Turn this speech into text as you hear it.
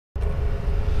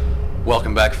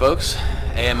Welcome back, folks.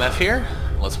 AMF here.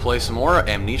 Let's play some more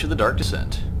Amnesia: The Dark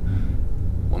Descent.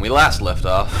 When we last left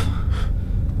off,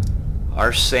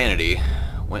 our sanity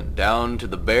went down to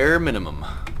the bare minimum.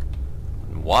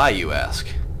 Why, you ask?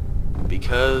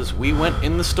 Because we went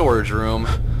in the storage room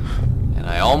and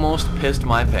I almost pissed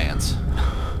my pants.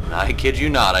 I kid you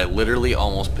not, I literally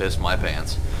almost pissed my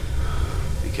pants.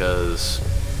 Because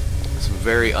some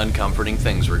very uncomforting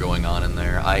things were going on in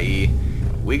there, i.e.,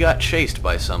 we got chased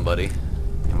by somebody,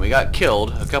 and we got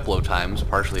killed a couple of times,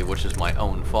 partially of which is my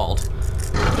own fault.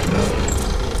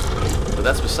 But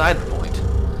that's beside the point.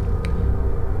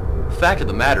 The fact of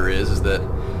the matter is that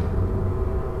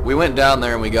we went down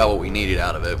there and we got what we needed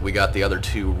out of it. We got the other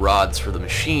two rods for the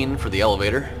machine, for the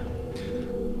elevator.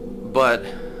 But,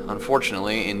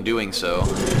 unfortunately, in doing so,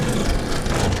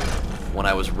 when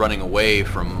I was running away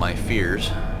from my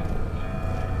fears,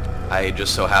 I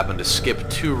just so happened to skip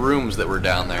two rooms that were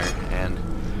down there, and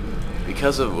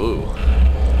because of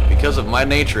my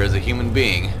nature as a human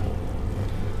being,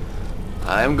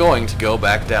 I am going to go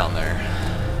back down there.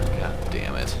 God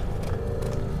damn it.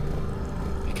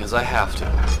 Because I have to.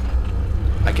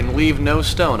 I can leave no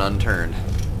stone unturned.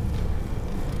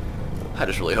 I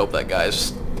just really hope that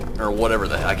guy's, or whatever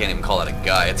the heck, I can't even call that a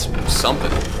guy, it's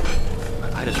something.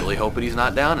 I just really hope that he's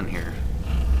not down in here.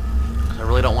 I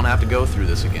really don't want to have to go through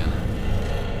this again.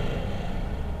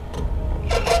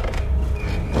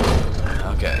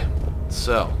 Okay,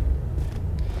 so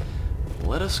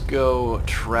let us go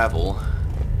travel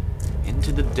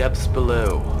into the depths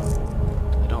below.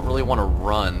 I don't really want to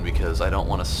run because I don't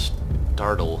want to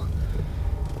startle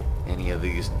any of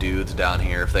these dudes down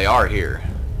here if they are here.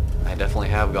 I definitely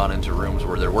have gone into rooms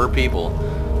where there were people,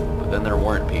 but then there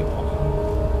weren't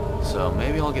people. So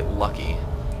maybe I'll get lucky.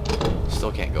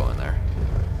 Still can't go in there.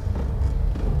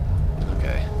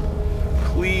 Okay.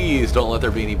 Please don't let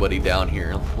there be anybody down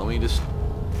here. Let me just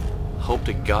hope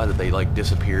to God that they like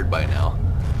disappeared by now.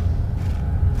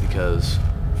 Because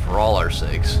for all our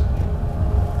sakes.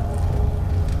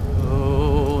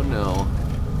 Oh no.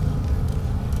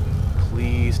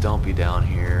 Please don't be down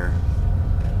here.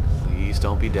 Please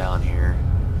don't be down here.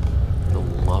 For the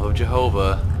love of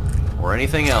Jehovah. Or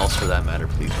anything else for that matter,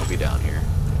 please don't be down here.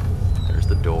 There's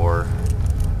the door.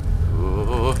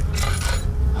 Ooh.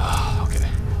 Okay.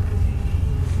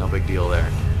 No big deal there.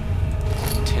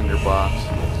 Tinderbox.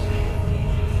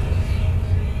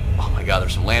 Oh my god,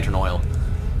 there's some lantern oil.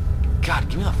 God,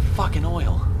 give me the fucking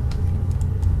oil.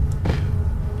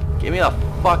 Give me the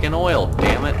fucking oil,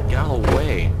 damn it. Get out of the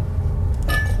way.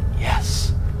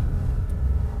 Yes.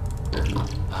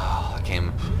 Oh, I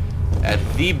came at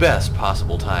the best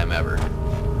possible time ever.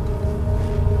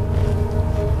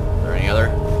 Are there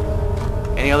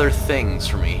any other things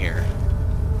for me here?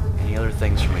 Any other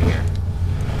things for me here?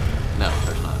 No,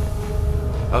 there's not.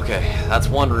 Okay, that's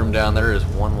one room down. There is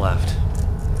one left.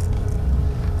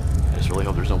 I just really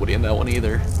hope there's nobody in that one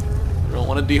either. I don't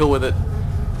want to deal with it.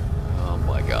 Oh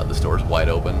my god, this door's wide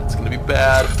open. It's gonna be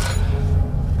bad.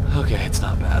 Okay, it's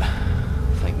not bad.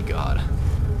 Thank God.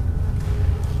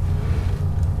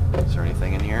 Is there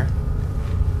anything in here?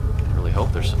 I really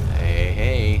hope there's some...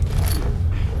 Hey.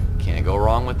 Can't go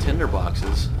wrong with tinder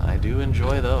boxes. I do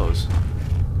enjoy those.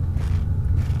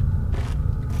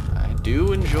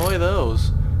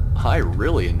 I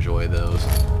really enjoy those.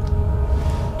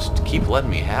 Just keep letting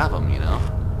me have them, you know?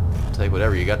 I'll take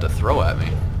whatever you got to throw at me.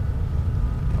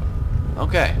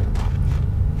 Okay.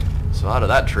 So out of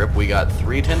that trip, we got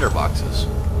 3 tinder boxes.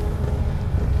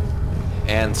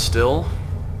 And still...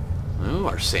 Ooh,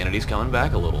 our sanity's coming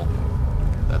back a little.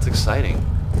 That's exciting.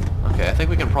 Okay, I think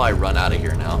we can probably run out of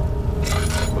here now.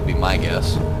 Would be my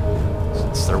guess.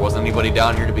 Since there wasn't anybody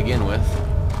down here to begin with,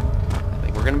 I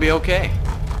think we're gonna be okay.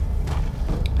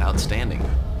 Outstanding.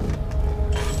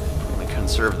 I'm gonna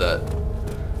conserve that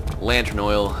lantern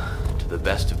oil to the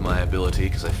best of my ability,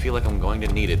 because I feel like I'm going to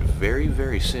need it very,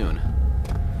 very soon.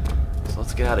 So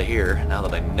let's get out of here, now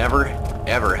that I never,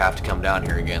 ever have to come down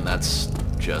here again. That's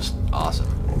just awesome.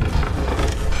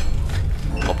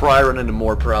 I'll probably run into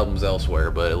more problems elsewhere,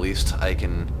 but at least I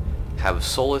can have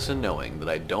solace in knowing that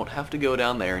I don't have to go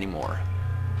down there anymore.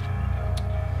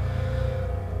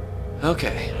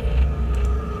 Okay.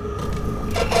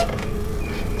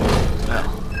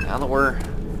 Well, now that we're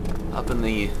up in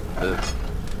the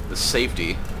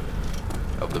safety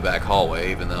of the back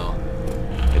hallway, even though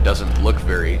it doesn't look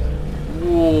very...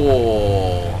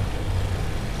 Whoa!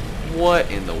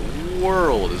 What in the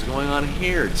world is going on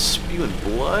here? It's spewing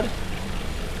blood?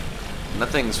 And that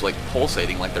thing's like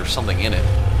pulsating like there's something in it.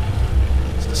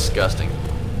 It's disgusting.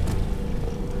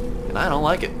 And I don't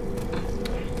like it.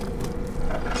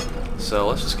 So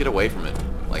let's just get away from it.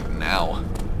 Like now.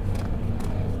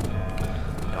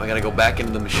 Now I gotta go back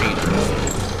into the machine.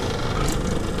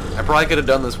 I probably could have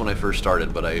done this when I first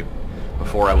started, but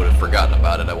before I would have forgotten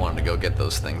about it, I wanted to go get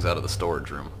those things out of the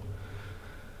storage room.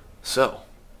 So,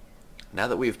 now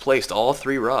that we've placed all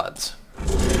 3 rods,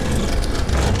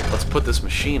 let's put this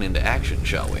machine into action,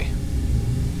 shall we?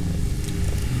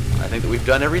 I think that we've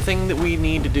done everything that we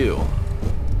need to do.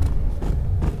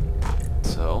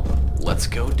 So, let's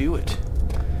go do it.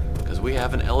 Because we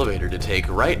have an elevator to take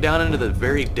right down into the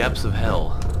very depths of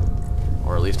hell.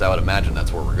 Or at least I would imagine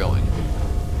that's where we're going.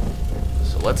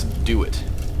 So let's do it.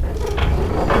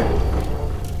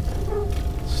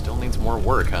 Still needs more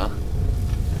work, huh?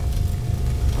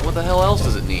 What the hell else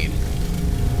does it need?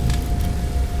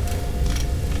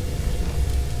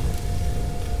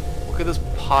 What could this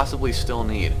possibly still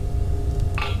need?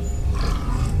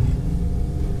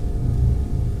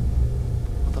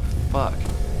 What the fuck?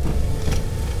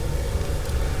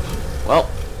 Well,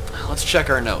 let's check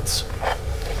our notes.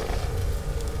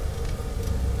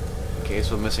 In case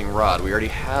of a missing rod, we already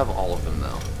have all of them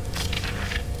though.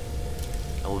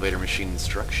 Elevator machine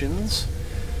instructions.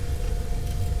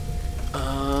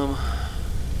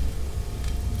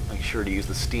 Make sure to use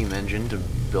the steam engine to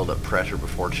build up pressure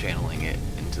before channeling it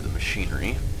into the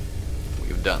machinery.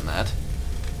 We've done that.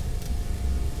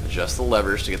 Adjust the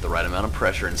levers to get the right amount of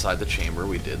pressure inside the chamber.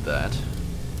 We did that.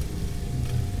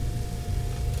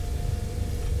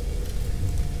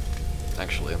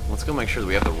 Actually, let's go make sure that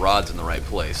we have the rods in the right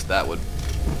place. That would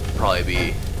probably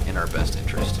be in our best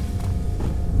interest.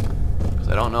 Because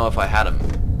I don't know if I had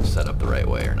them set up the right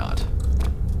way or not.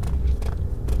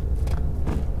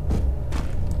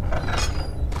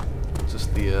 Is this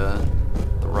the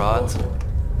rods?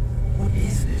 What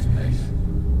is this place?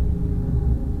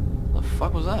 The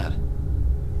fuck was that?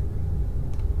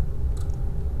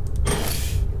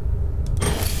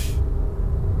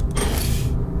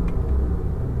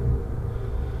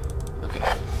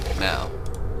 Now,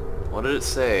 what did it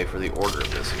say for the order of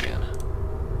this again?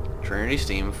 Trinity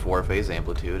steam, 4-phase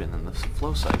amplitude, and then the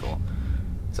flow cycle.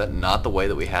 Is that not the way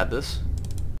that we had this?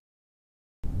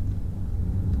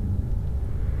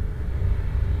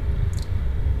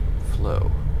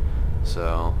 Flow.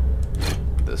 So,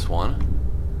 this one.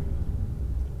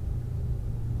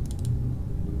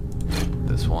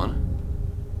 This one.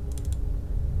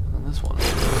 And this one.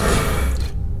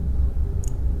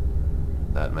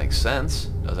 That makes sense,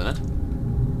 doesn't it?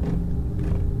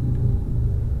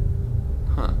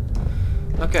 Huh.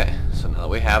 Okay, so now that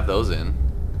we have those in,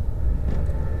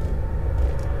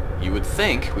 you would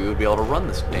think we would be able to run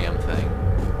this damn thing.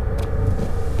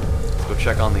 Let's go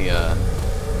check on the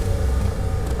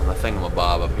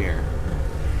thingamabob up here.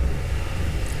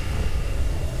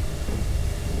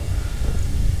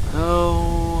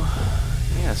 Oh,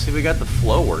 yeah, see, we got the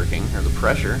flow working, or the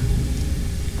pressure.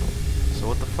 So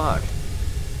what the fuck?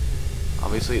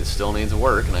 Obviously it still needs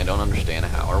work, and I don't understand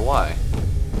how or why.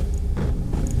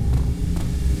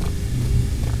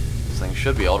 This thing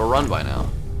should be able to run by now.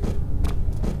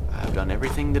 I've done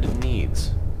everything that it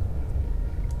needs.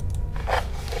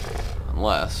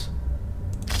 Unless...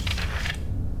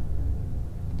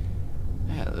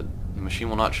 yeah, the machine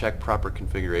will not check proper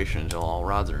configuration until all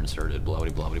rods are inserted, blah blah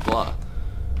blah blah blah.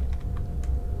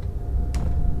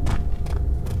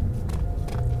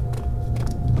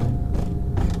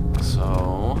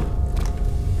 So,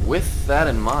 with that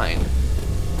in mind,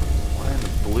 why in the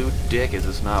blue dick is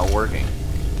this not working?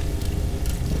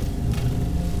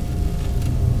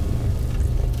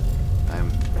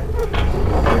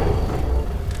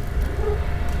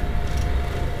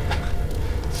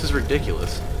 This is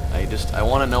ridiculous. I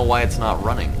want to know why it's not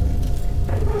running.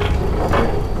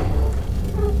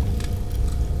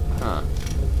 Huh.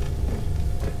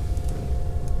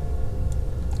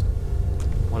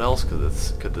 What else could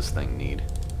this thing need?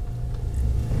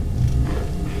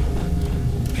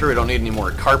 I'm sure we don't need any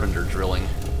more carpenter drilling.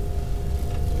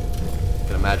 I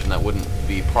can imagine that wouldn't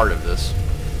be part of this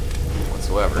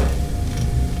whatsoever.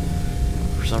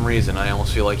 For some reason, I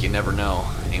almost feel like you never know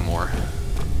anymore.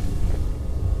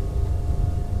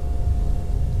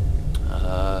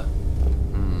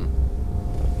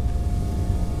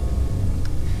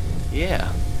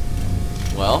 Yeah.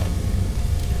 Well.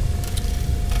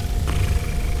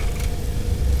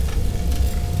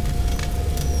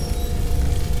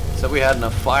 Said we had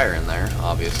enough fire in there,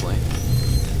 obviously.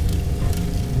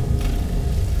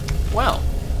 Well.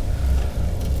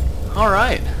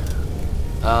 Alright.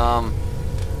 I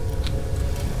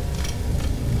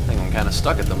think I'm kind of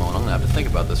stuck at the moment. I'm going to have to think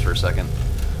about this for a second.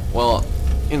 Well,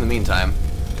 in the meantime,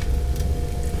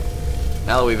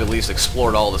 now that we've at least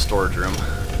explored all the storage room,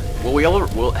 will we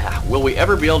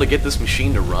ever be able to get this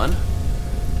machine to run?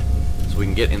 so we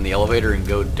can get in the elevator and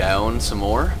go down some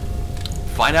more.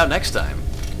 Find out next time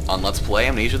on Let's Play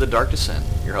Amnesia the Dark Descent.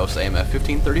 Your host AMF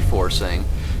 1534 saying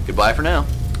goodbye for now.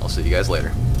 I'll see you guys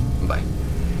later. Bye.